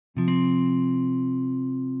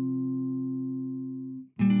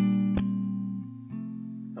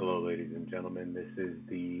and this is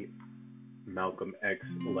the Malcolm X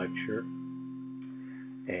lecture,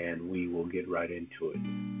 and we will get right into it.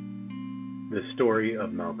 The story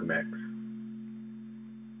of Malcolm X.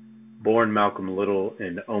 Born Malcolm Little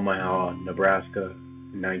in Omaha, Nebraska,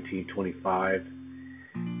 in 1925,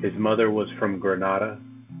 his mother was from Grenada,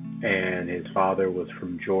 and his father was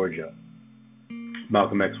from Georgia.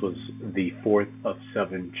 Malcolm X was the fourth of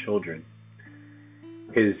 7 children.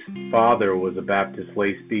 His father was a Baptist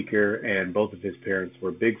lay speaker, and both of his parents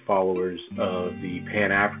were big followers of the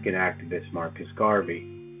Pan-African activist Marcus Garvey.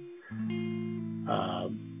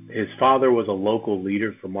 His father was a local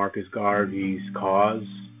leader for Marcus Garvey's cause,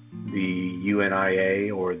 the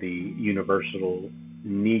UNIA, or the Universal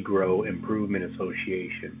Negro Improvement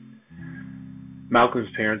Association. Malcolm's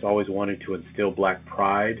parents always wanted to instill black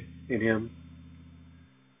pride in him.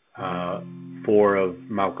 4 of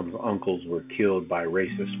Malcolm's uncles were killed by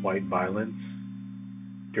racist white violence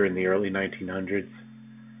during the early 1900s.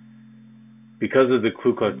 Because of the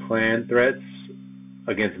Ku Klux Klan threats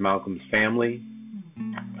against Malcolm's family,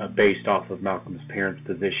 based off of Malcolm's parents'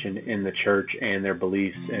 position in the church and their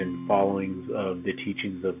beliefs and followings of the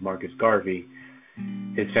teachings of Marcus Garvey,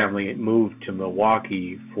 his family moved to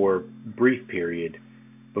Milwaukee for a brief period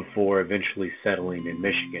before eventually settling in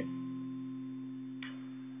Michigan.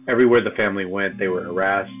 Everywhere the family went, they were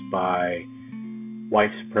harassed by white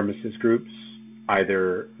supremacist groups,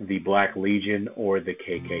 either the Black Legion or the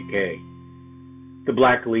KKK. The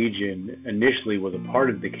Black Legion initially was a part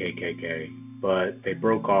of the KKK, but they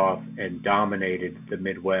broke off and dominated the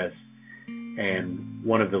Midwest, and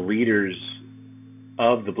one of the leaders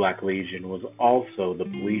of the Black Legion was also the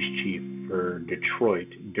police chief for Detroit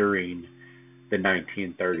during the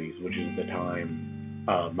 1930s, which is the time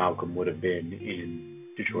Malcolm would have been in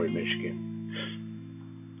Detroit, Michigan.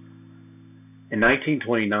 In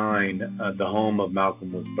 1929, the home of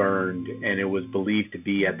Malcolm was burned, and it was believed to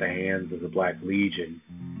be at the hands of the Black Legion.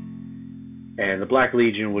 And the Black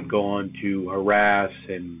Legion would go on to harass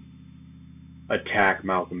and attack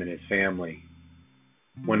Malcolm and his family.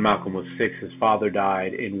 When Malcolm was 6, his father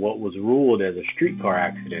died in what was ruled as a streetcar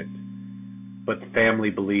accident, but the family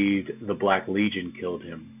believed the Black Legion killed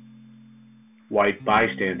him. White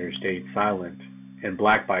bystanders stayed silent, and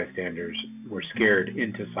black bystanders were scared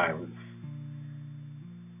into silence.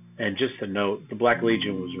 And just a note, the Black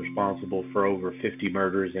Legion was responsible for over 50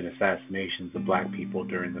 murders and assassinations of black people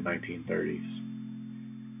during the 1930s.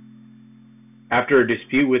 After a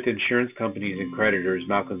dispute with insurance companies and creditors,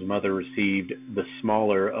 Malcolm's mother received the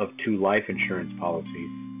smaller of 2 life insurance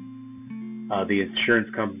policies. The insurance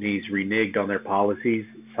companies reneged on their policies,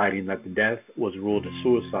 citing that the death was ruled a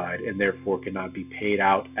suicide and therefore could not be paid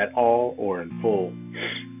out at all or in full.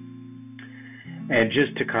 And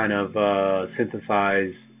just to kind of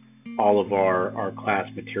synthesize all of our class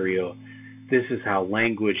material, this is how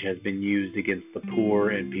language has been used against the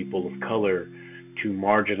poor and people of color to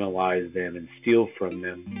marginalize them and steal from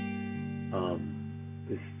them.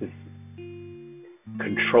 This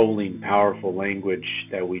controlling, powerful language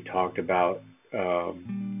that we talked about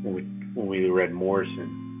when we read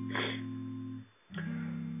Morrison.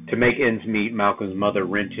 To make ends meet, Malcolm's mother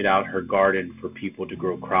rented out her garden for people to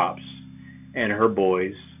grow crops, and her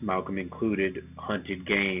boys, Malcolm included, hunted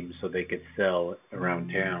game so they could sell around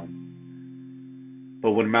town.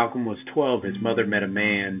 But when Malcolm was 12, his mother met a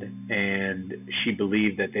man, and she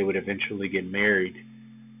believed that they would eventually get married.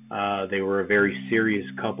 They were a very serious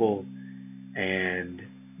couple, and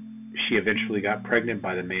she eventually got pregnant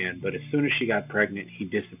by the man, but as soon as she got pregnant, he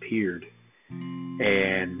disappeared.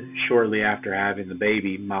 And shortly after having the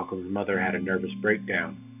baby, Malcolm's mother had a nervous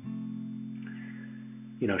breakdown.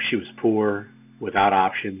 You know, she was poor, without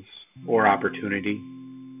options or opportunity.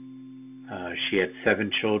 She had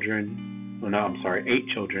 8 children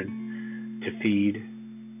to feed.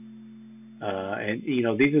 And, you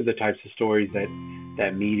know, these are the types of stories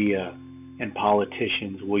that media and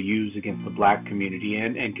politicians will use against the black community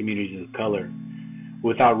and communities of color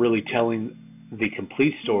without really telling the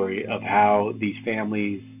complete story of how these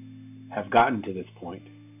families have gotten to this point.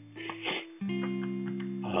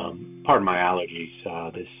 Pardon my allergies.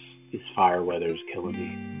 This fire weather is killing me.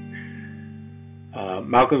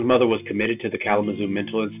 Malcolm's mother was committed to the Kalamazoo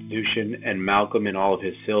Mental Institution, and Malcolm and all of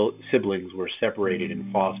his siblings were separated in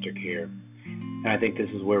foster care. And I think this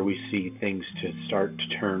is where we see things to start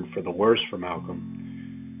to turn for the worse for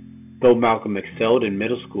Malcolm. Though Malcolm excelled in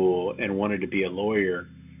middle school and wanted to be a lawyer,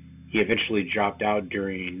 he eventually dropped out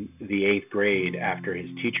during the 8th grade after his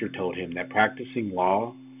teacher told him that practicing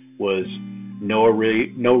law was no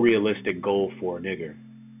realistic goal for a nigger.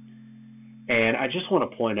 And I just want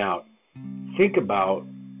to point out, think about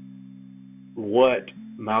what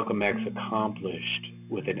Malcolm X accomplished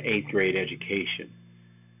with an eighth grade education.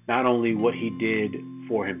 Not only what he did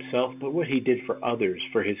for himself, but what he did for others,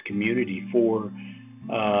 for his community, for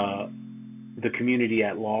uh, the community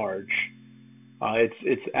at large.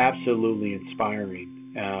 It's absolutely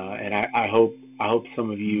inspiring, and I hope some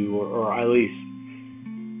of you, or at least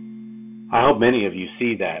I hope many of you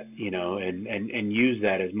see that, and use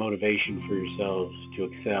that as motivation for yourselves to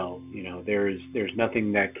excel. There's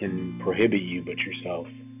nothing that can prohibit you but yourself.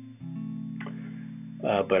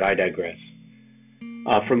 But I digress.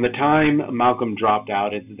 From the time Malcolm dropped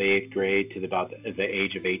out at the eighth grade to about the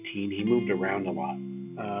age of 18, he moved around a lot.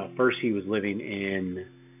 First, he was living in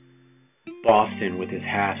Boston with his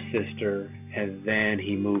half sister, and then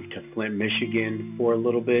he moved to Flint, Michigan for a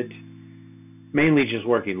little bit, mainly just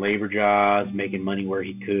working labor jobs, making money where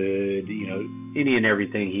he could, any and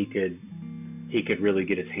everything he could really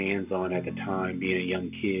get his hands on at the time, being a young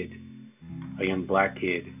kid, a young black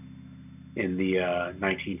kid in the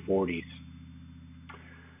 1940s.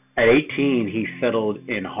 At 18, he settled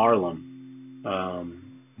in Harlem,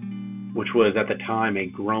 which was at the time a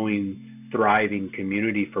growing, thriving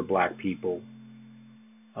community for black people.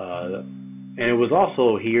 And it was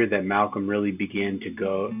also here that Malcolm really began to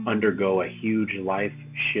undergo a huge life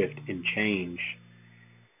shift and change.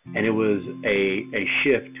 And it was a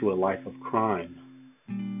shift to a life of crime.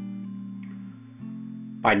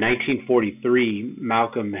 By 1943,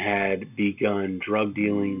 Malcolm had begun drug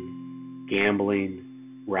dealing, gambling,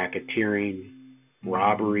 racketeering,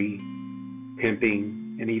 robbery,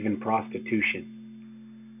 pimping, and even prostitution.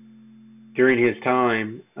 During his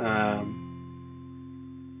time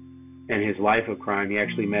and his life of crime, he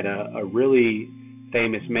actually met a really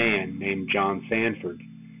famous man named John Sanford.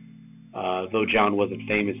 Though John wasn't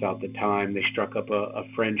famous at the time, they struck up a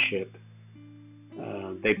friendship.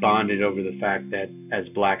 They bonded over the fact that as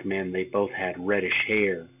black men, they both had reddish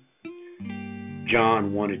hair.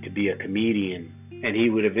 John wanted to be a comedian, and he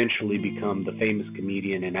would eventually become the famous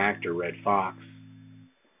comedian and actor Red Fox.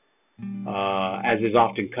 As is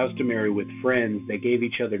often customary with friends, they gave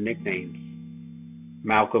each other nicknames.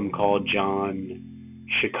 Malcolm called John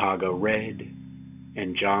Chicago Red,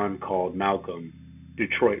 and John called Malcolm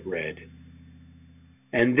Detroit Red.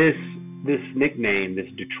 And this nickname,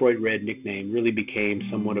 this Detroit Red nickname, really became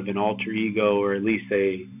somewhat of an alter ego, or at least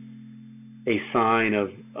a sign of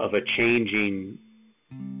a changing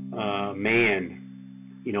man,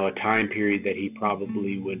 a time period that he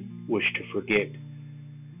probably would wish to forget.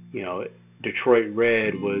 Detroit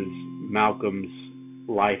Red was Malcolm's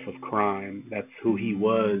life of crime. That's who he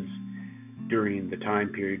was during the time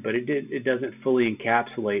period, but it doesn't fully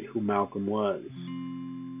encapsulate who Malcolm was.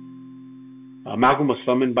 Malcolm was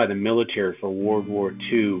summoned by the military for World War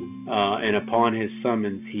II, and upon his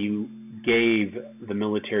summons, he gave the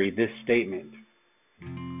military this statement: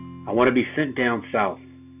 "I want to be sent down south,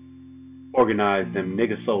 organize them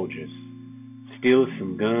nigger soldiers, steal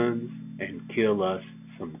some guns, and kill us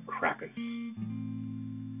some crackers."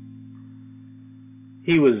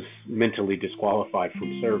 He was mentally disqualified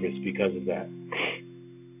from service because of that,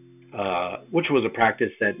 which was a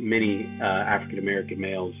practice that many African American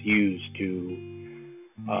males used to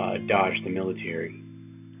dodge the military.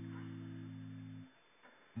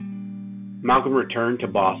 Malcolm returned to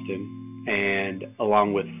Boston, and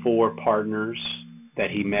along with 4 partners that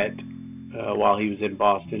he met while he was in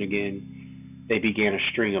Boston again, they began a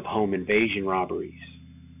string of home invasion robberies.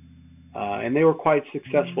 And they were quite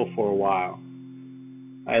successful for a while,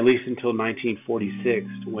 at least until 1946,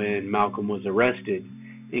 when Malcolm was arrested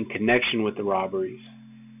in connection with the robberies,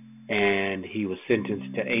 and he was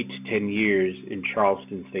sentenced to 8 to 10 years in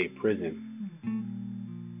Charleston State Prison.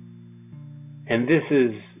 And this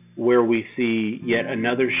is where we see yet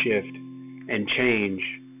another shift and change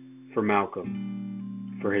for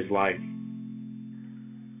Malcolm, for his life.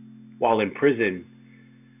 While in prison,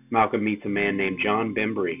 Malcolm meets a man named John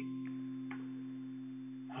Bembry.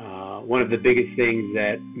 One of the biggest things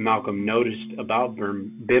that Malcolm noticed about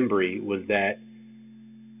Bembry was that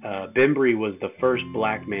Bembry was the first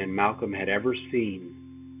black man Malcolm had ever seen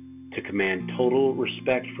to command total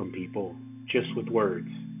respect from people just with words.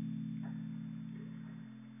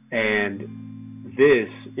 And this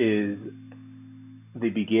is the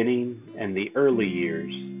beginning and the early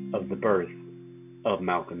years of the birth of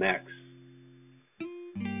Malcolm X.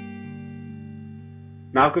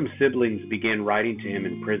 Malcolm's siblings began writing to him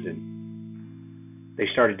in prison. They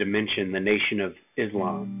started to mention the Nation of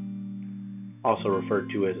Islam, also referred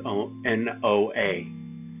to as NOA,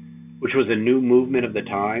 which was a new movement of the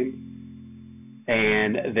time,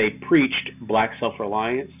 and they preached black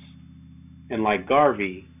self-reliance, and like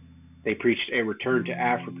Garvey, they preached a return to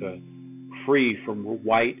Africa free from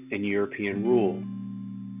white and European rule.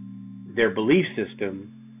 Their belief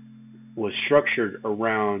system was structured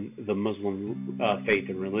around the Muslim faith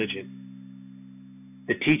and religion.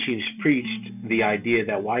 The teachings preached the idea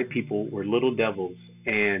that white people were little devils,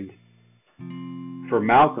 and for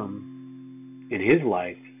Malcolm, in his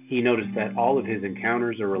life, he noticed that all of his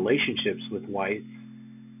encounters or relationships with whites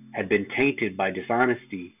had been tainted by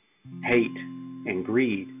dishonesty, hate, and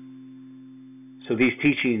greed. So these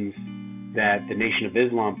teachings that the Nation of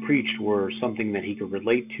Islam preached were something that he could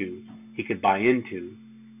relate to, he could buy into.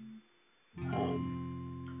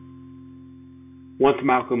 Once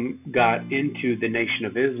Malcolm got into the Nation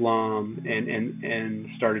of Islam and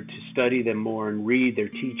started to study them more and read their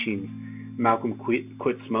teachings, Malcolm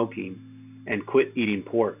quit smoking and quit eating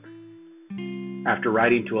pork. After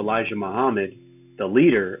writing to Elijah Muhammad, the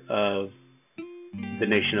leader of the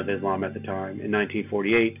Nation of Islam at the time, in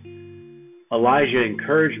 1948, Elijah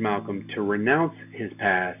encouraged Malcolm to renounce his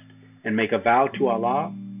past and make a vow to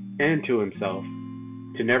Allah and to himself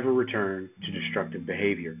to never return to destructive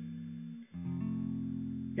behavior.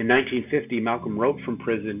 In 1950, Malcolm wrote from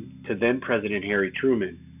prison to then President Harry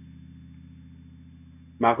Truman.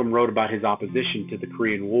 Malcolm wrote about his opposition to the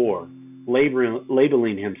Korean War,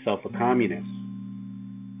 labeling himself a communist.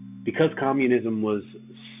 Because communism was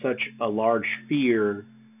such a large fear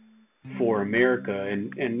for America,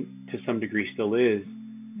 and to some degree still is,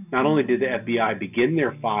 not only did the FBI begin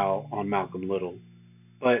their file on Malcolm Little,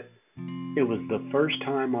 but it was the first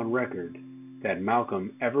time on record that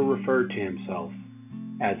Malcolm ever referred to himself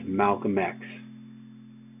as Malcolm X.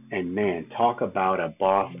 And man, talk about a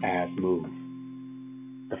boss-ass move.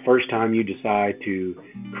 The first time you decide to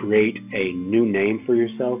create a new name for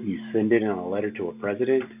yourself, you send it in a letter to a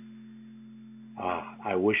president.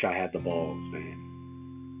 I wish I had the balls, man.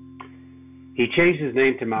 He changed his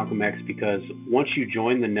name to Malcolm X because once you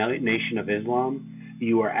join the Nation of Islam,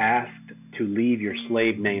 you are asked to leave your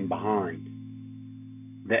slave name behind.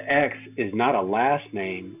 The X is not a last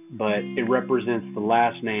name, but it represents the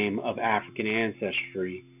last name of African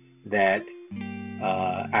ancestry that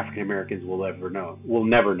African Americans will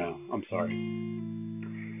never know. I'm sorry.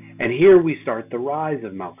 And here we start the rise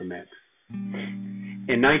of Malcolm X.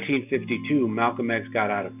 In 1952, Malcolm X got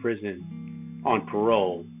out of prison on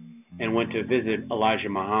parole and went to visit Elijah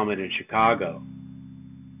Muhammad in Chicago.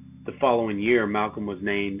 The following year, Malcolm was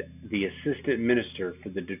named the assistant minister for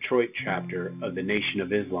the Detroit chapter of the Nation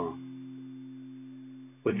of Islam.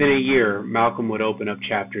 Within a year, Malcolm would open up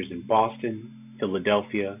chapters in Boston,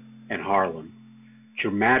 Philadelphia, and Harlem,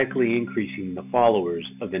 dramatically increasing the followers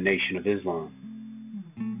of the Nation of Islam.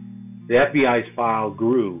 The FBI's file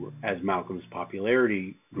grew as Malcolm's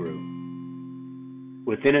popularity grew.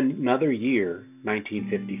 Within another year,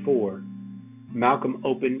 1954, Malcolm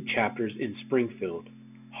opened chapters in Springfield,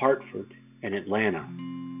 Hartford, and Atlanta.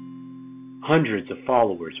 Hundreds of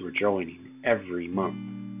followers were joining every month.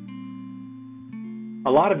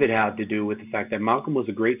 A lot of it had to do with the fact that Malcolm was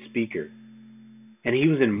a great speaker, and he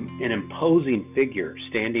was an imposing figure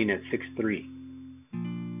standing at 6'3".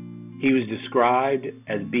 He was described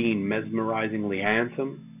as being mesmerizingly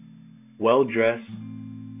handsome, well-dressed,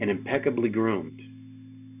 and impeccably groomed.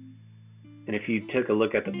 And if you take a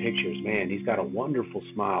look at the pictures, man, he's got a wonderful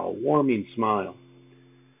smile, a warming smile.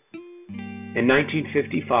 In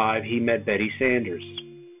 1955, he met Betty Sanders.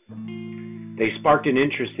 They sparked an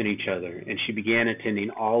interest in each other, and she began attending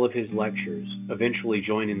all of his lectures, eventually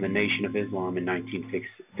joining the Nation of Islam in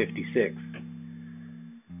 1956.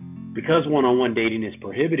 Because one-on-one dating is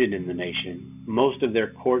prohibited in the nation, most of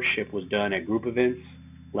their courtship was done at group events,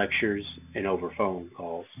 lectures, and over phone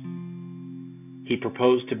calls. He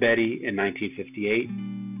proposed to Betty in 1958,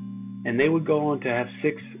 and they would go on to have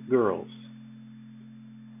 6 girls.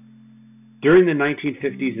 During the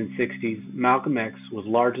 1950s and 60s, Malcolm X was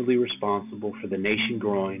largely responsible for the nation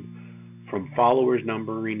growing from followers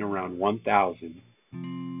numbering around 1,000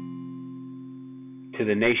 to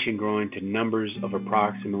the nation growing to numbers of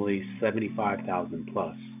approximately 75,000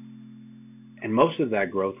 plus. And most of that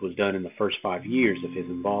growth was done in the first 5 years of his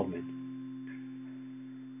involvement.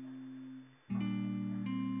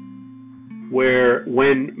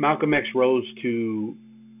 When Malcolm X rose to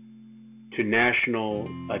national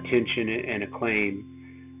attention and acclaim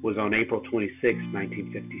was on April 26,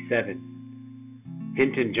 1957.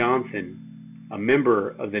 Hinton Johnson, a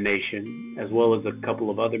member of the nation, as well as a couple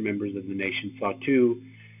of other members of the nation, saw 2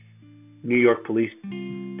 New York Police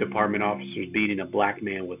Department officers beating a black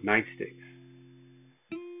man with nightsticks.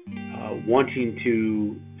 Wanting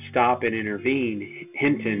to stop and intervene,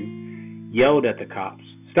 Hinton yelled at the cops,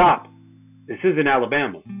 "Stop! This isn't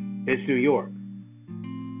Alabama. It's New York."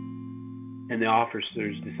 and the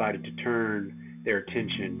officers decided to turn their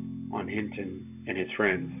attention on Hinton and his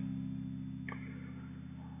friends.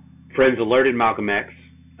 Friends alerted Malcolm X,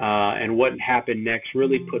 and what happened next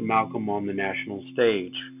really put Malcolm on the national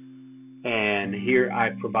stage. And here I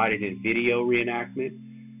provided a video reenactment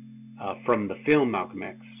from the film Malcolm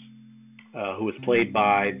X, who was played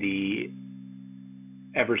by the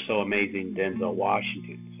ever so amazing Denzel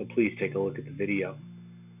Washington. So please take a look at the video.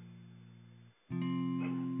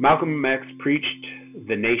 Malcolm X preached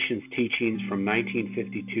the nation's teachings from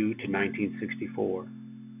 1952 to 1964,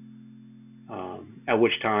 at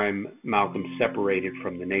which time Malcolm separated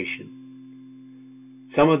from the nation.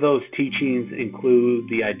 Some of those teachings include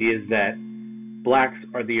the ideas that blacks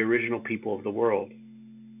are the original people of the world,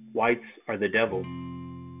 whites are the devil,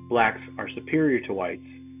 blacks are superior to whites,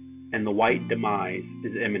 and the white demise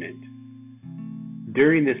is imminent.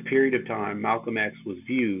 During this period of time, Malcolm X was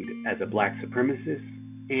viewed as a black supremacist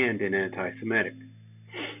and an anti-Semitic.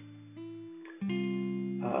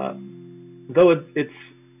 Though it's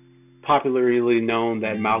popularly known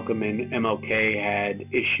that Malcolm and MLK had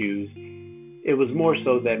issues, it was more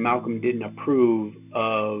so that Malcolm didn't approve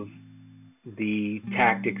of the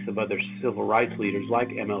tactics of other civil rights leaders like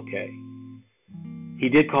MLK. He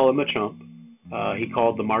did call him a chump. He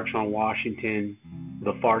called the March on Washington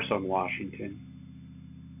the farce on Washington.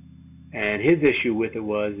 And his issue with it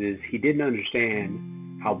is he didn't understand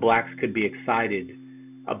how blacks could be excited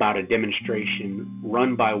about a demonstration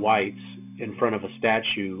run by whites in front of a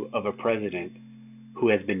statue of a president who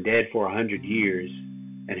has been dead for 100 years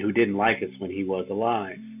and who didn't like us when he was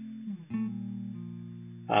alive.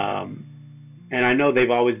 And I know they've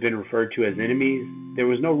always been referred to as enemies. There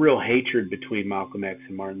was no real hatred between Malcolm X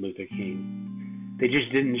and Martin Luther King. They just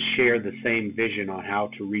didn't share the same vision on how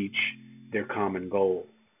to reach their common goal.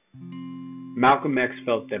 Malcolm X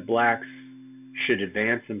felt that blacks should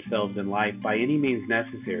advance themselves in life by any means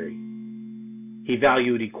necessary. He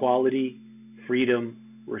valued equality, freedom,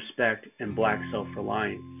 respect, and black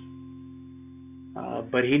self-reliance.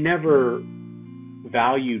 But he never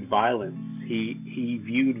valued violence. He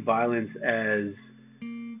viewed violence as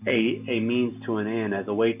a means to an end, as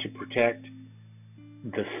a way to protect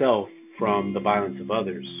the self from the violence of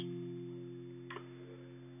others.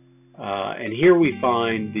 And here we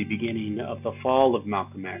find the beginning of the fall of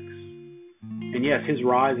Malcolm X. And yes, his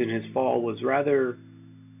rise and his fall was rather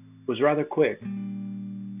quick.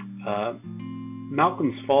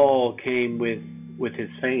 Malcolm's fall came with his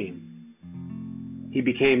fame. He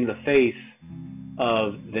became the face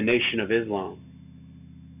of the Nation of Islam,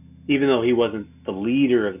 even though he wasn't the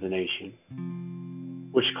leader of the nation,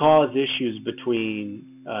 which caused issues between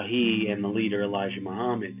he and the leader Elijah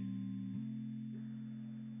Muhammad.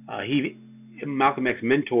 Malcolm X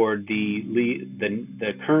mentored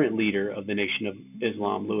the current leader of the Nation of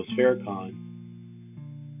Islam, Louis Farrakhan,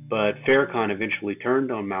 but Farrakhan eventually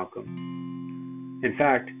turned on Malcolm. In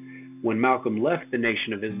fact, when Malcolm left the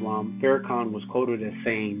Nation of Islam, Farrakhan was quoted as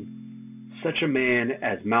saying, "Such a man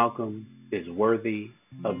as Malcolm is worthy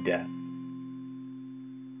of death."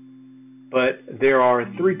 But there are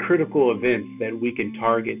three critical events that we can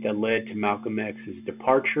target that led to Malcolm X's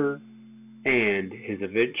departure and his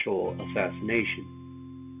eventual assassination.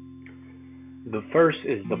 The first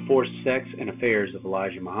is the forced sex and affairs of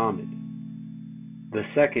Elijah Muhammad. The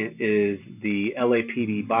second is the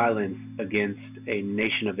LAPD violence against a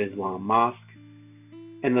Nation of Islam mosque.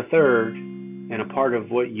 And the third, and a part of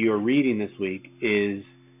what you're reading this week, is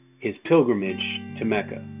his pilgrimage to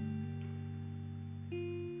Mecca.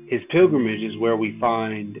 His pilgrimage is where we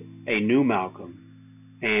find a new Malcolm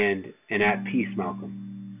and an at-peace Malcolm.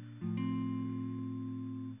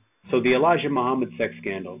 So the Elijah Muhammad sex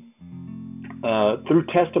scandal. Through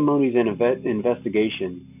testimonies and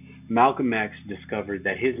investigation, Malcolm X discovered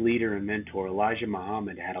that his leader and mentor, Elijah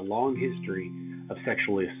Muhammad, had a long history of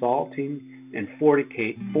sexually assaulting and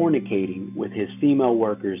fornicating with his female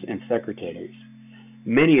workers and secretaries,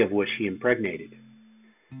 many of which he impregnated.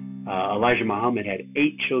 Elijah Muhammad had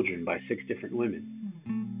 8 children by 6 different women.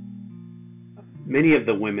 Many of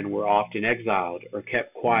the women were often exiled or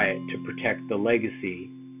kept quiet to protect the legacy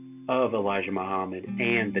of Elijah Muhammad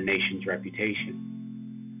and the nation's reputation.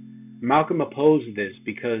 Malcolm opposed this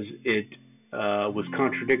because it was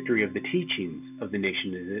contradictory of the teachings of the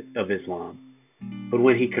Nation of Islam. But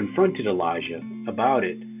when he confronted Elijah about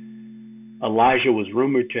it, Elijah was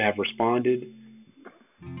rumored to have responded,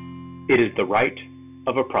 "It is the right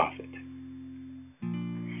of a prophet."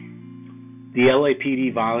 The LAPD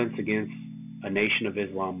violence against a Nation of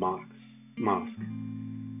Islam mosque.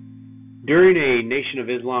 During a Nation of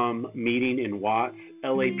Islam meeting in Watts,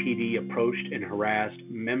 LAPD approached and harassed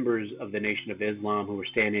members of the Nation of Islam who were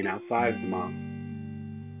standing outside the mosque.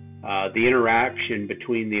 The interaction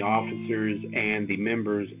between the officers and the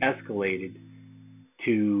members escalated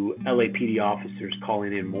to LAPD officers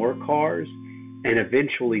calling in more cars and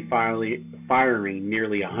eventually firing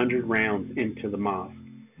nearly 100 rounds into the mosque,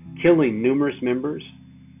 killing numerous members,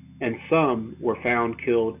 and some were found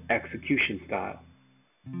killed execution style.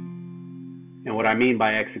 And what I mean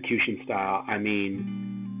by execution style, I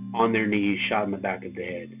mean on their knees, shot in the back of the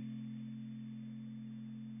head.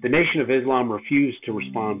 The Nation of Islam refused to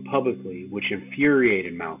respond publicly, which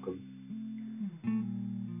infuriated Malcolm.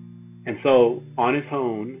 And so, on his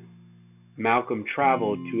own, Malcolm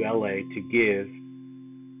traveled to LA to give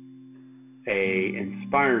an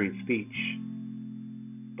inspiring speech,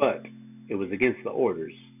 but it was against the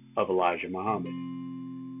orders of Elijah Muhammad.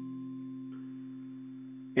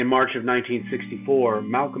 In March of 1964,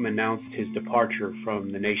 Malcolm announced his departure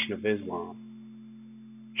from the Nation of Islam.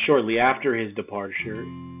 Shortly after his departure,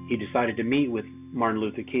 he decided to meet with Martin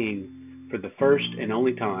Luther King for the first and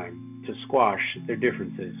only time to squash their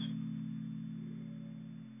differences.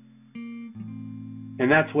 And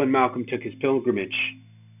that's when Malcolm took his pilgrimage,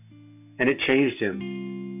 and it changed him.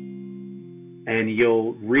 And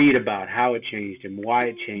you'll read about how it changed him, why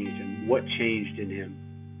it changed him, what changed in him.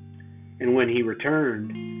 And when he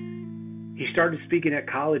returned, he started speaking at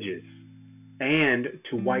colleges and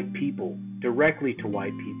to white people, directly to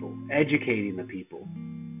white people, educating the people.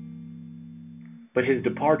 But his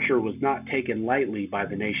departure was not taken lightly by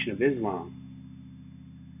the Nation of Islam.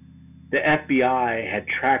 The FBI had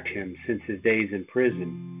tracked him since his days in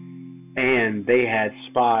prison, and they had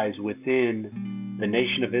spies within the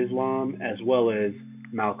Nation of Islam as well as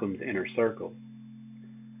Malcolm's inner circle.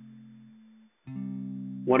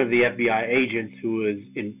 One of the FBI agents who was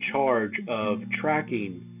in charge of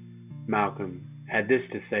tracking Malcolm had this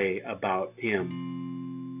to say about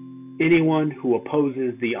him: anyone who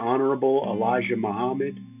opposes the Honorable Elijah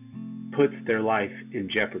Muhammad puts their life in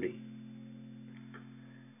jeopardy.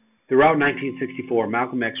 Throughout 1964,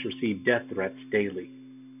 Malcolm X received death threats daily.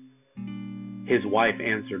 His wife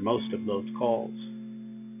answered most of those calls.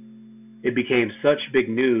 It became such big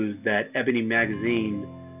news that Ebony magazine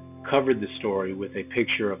covered the story with a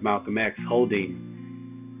picture of Malcolm X holding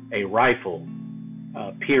a rifle,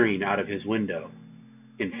 peering out of his window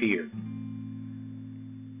in fear.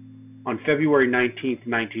 On February 19,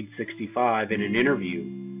 1965, in an interview,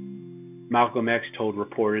 Malcolm X told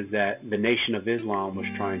reporters that the Nation of Islam was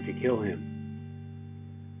trying to kill him.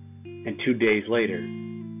 And 2 days later,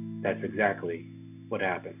 that's exactly what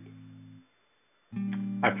happened.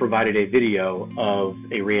 I've provided a video of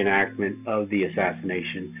a reenactment of the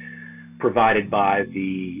assassination provided by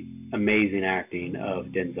the amazing acting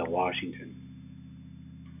of Denzel Washington.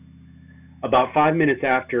 About 5 minutes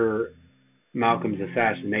after Malcolm's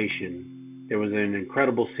assassination, there was an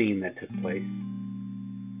incredible scene that took place.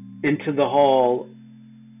 Into the hall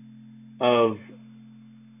of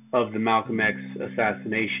the Malcolm X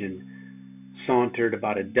assassination sauntered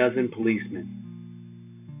about a dozen policemen.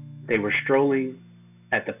 They were strolling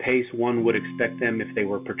at the pace one would expect them if they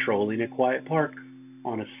were patrolling a quiet park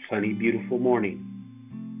on a sunny, beautiful morning.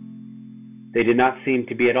 They did not seem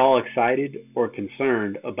to be at all excited or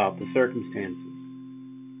concerned about the circumstances.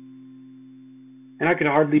 And I could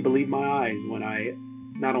hardly believe my eyes when I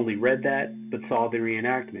not only read that, but saw the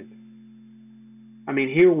reenactment. I mean,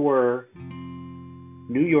 here were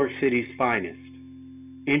New York City's finest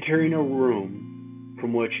entering a room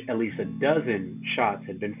from which at least a dozen shots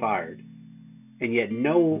had been fired, and yet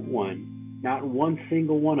no one, not one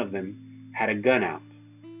single one of them, had a gun out.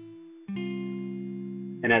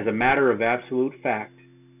 And as a matter of absolute fact,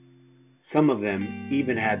 some of them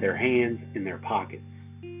even had their hands in their pockets.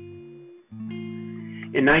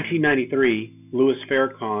 In 1993, Louis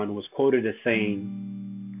Farrakhan was quoted as saying,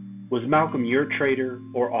 "Was Malcolm your traitor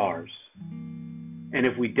or ours? And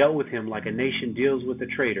if we dealt with him like a nation deals with a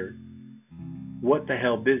traitor, what the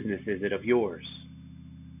hell business is it of yours?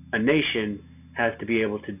 A nation has to be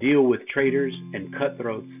able to deal with traitors and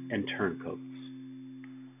cutthroats and turncoats."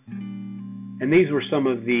 And these were some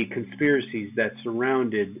of the conspiracies that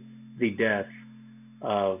surrounded the death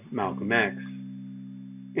of Malcolm X.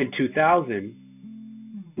 In 2000,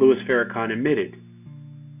 Louis Farrakhan admitted,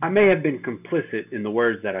 "I may have been complicit in the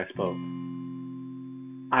words that I spoke.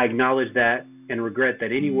 I acknowledge that and regret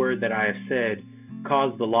that any word that I have said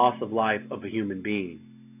caused the loss of life of a human being."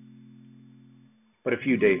 But a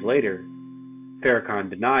few days later, Farrakhan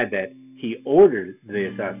denied that he ordered the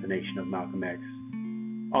assassination of Malcolm X,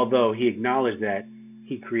 although he acknowledged that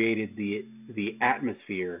he created the the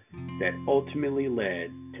atmosphere that ultimately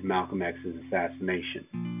led to Malcolm X's assassination.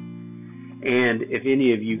 And if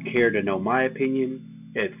any of you care to know my opinion,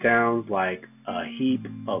 it sounds like a heap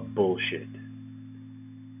of bullshit.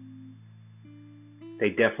 They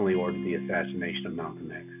definitely ordered the assassination of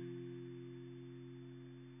Malcolm X.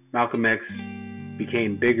 Malcolm X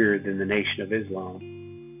became bigger than the Nation of Islam.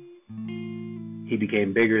 He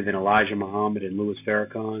became bigger than Elijah Muhammad and Louis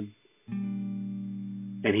Farrakhan.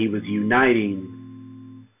 And he was uniting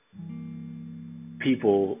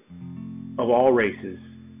people of all races.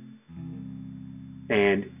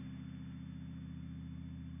 And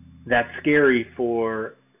that's scary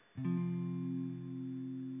for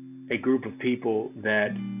a group of people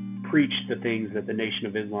that preach the things that the Nation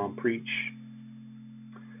of Islam preach.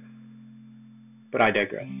 But I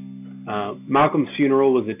digress. Malcolm's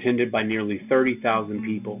funeral was attended by nearly 30,000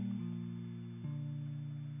 people.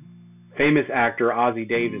 Famous actor Ossie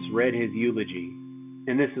Davis read his eulogy,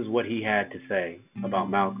 and this is what he had to say about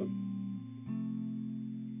Malcolm.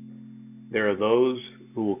 There are those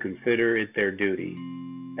who will consider it their duty,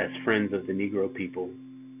 as friends of the Negro people,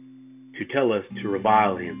 to tell us to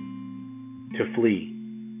revile him, to flee,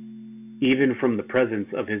 even from the presence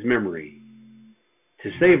of his memory,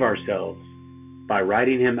 to save ourselves by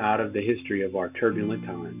writing him out of the history of our turbulent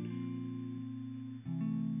times.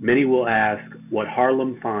 Many will ask what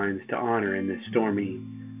Harlem finds to honor in this stormy,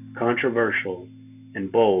 controversial,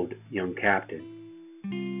 and bold young captain.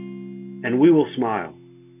 And we will smile.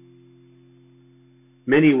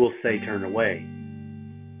 Many will say turn away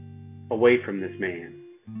from this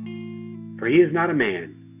man. For he is not a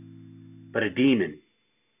man, but a demon,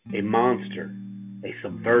 a monster, a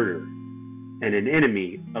subverter, and an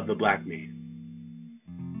enemy of the black man.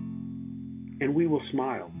 And we will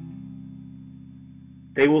smile.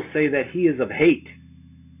 They will say that he is of hate,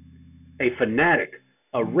 a fanatic,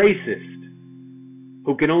 a racist,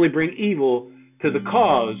 who can only bring evil to the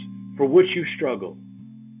cause for which you struggle.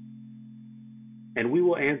 And we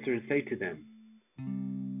will answer and say to them,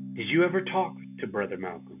 did you ever talk to Brother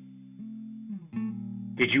Malcolm?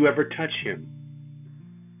 Did you ever touch him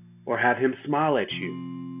or have him smile at you?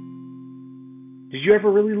 Did you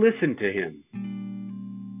ever really listen to him?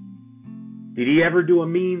 Did he ever do a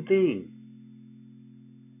mean thing?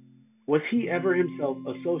 Was he ever himself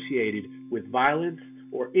associated with violence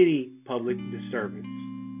or any public disturbance?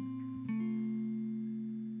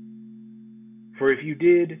 For if you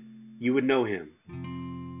did, you would know him.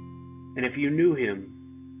 And if you knew him,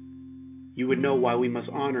 you would know why we must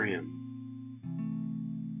honor him.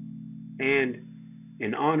 And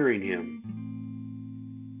in honoring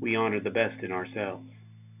him, we honor the best in ourselves.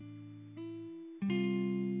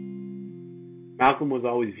 Malcolm was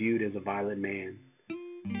always viewed as a violent man.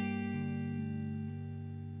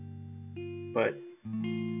 But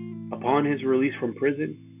upon his release from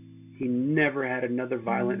prison, he never had another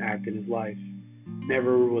violent act in his life.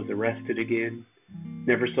 Never was arrested again.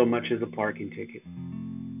 Never so much as a parking ticket.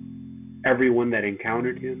 Everyone that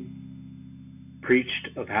encountered him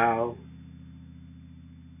preached of how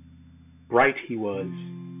bright he was,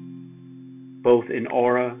 both in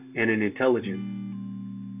aura and in intelligence,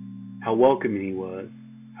 how welcoming he was,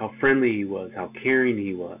 how friendly he was, how caring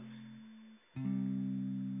he was.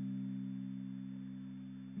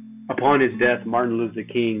 Upon his death, Martin Luther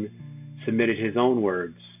King submitted his own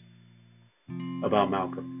words about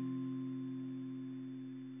Malcolm.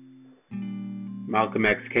 Malcolm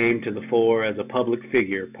X came to the fore as a public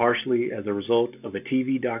figure, partially as a result of a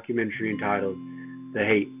TV documentary entitled The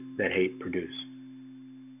Hate That Hate Produced.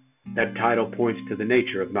 That title points to the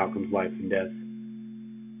nature of Malcolm's life and death.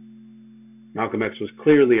 Malcolm X was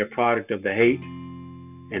clearly a product of the hate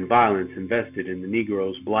and violence invested in the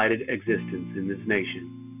Negro's blighted existence in this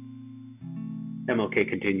nation. MLK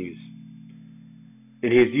continues,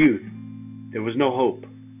 in his youth, there was no hope,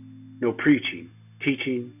 no preaching,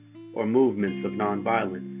 teaching, or movements of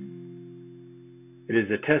nonviolence. It is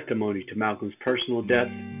a testimony to Malcolm's personal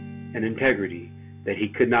depth and integrity that he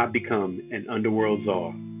could not become an underworld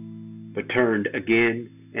czar, but turned again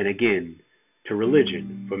and again to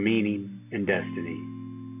religion for meaning and destiny.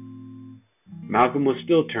 Malcolm was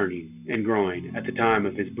still turning and growing at the time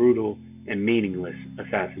of his brutal and meaningless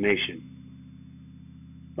assassination.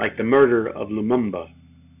 Like the murder of Lumumba,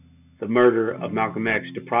 the murder of Malcolm X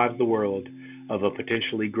deprives the world of a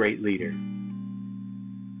potentially great leader.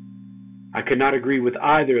 I could not agree with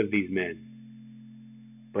either of these men,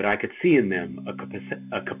 but I could see in them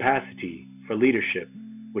a capacity for leadership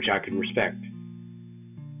which I could respect,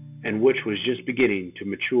 and which was just beginning to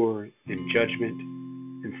mature in judgment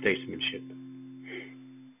and statesmanship.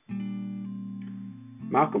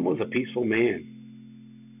 Malcolm was a peaceful man.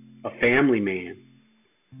 a family man.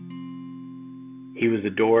 He was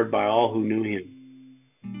adored by all who knew him.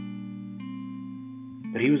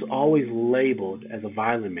 But he was always labeled as a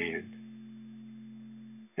violent man.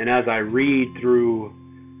 And as I read through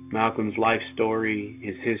Malcolm's life story,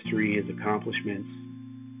 his history, his accomplishments,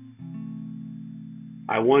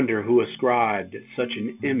 I wonder who ascribed such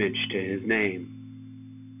an image to his name.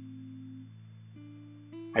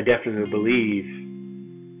 I definitely believe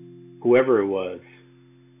whoever it was,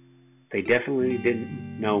 they definitely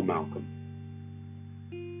didn't know Malcolm.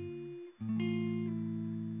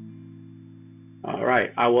 All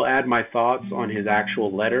right, I will add my thoughts on his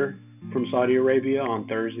actual letter from Saudi Arabia on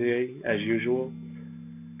Thursday, as usual.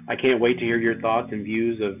 I can't wait to hear your thoughts and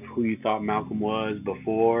views of who you thought Malcolm was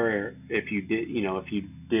before, or if you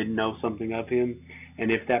did know something of him,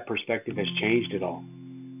 and if that perspective has changed at all.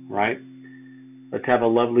 Right? Let's have a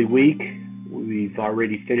lovely week. We've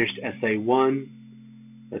already finished essay 1.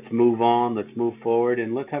 Let's move on, let's move forward,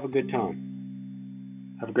 and let's have a good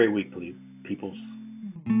time. Have a great week, peoples.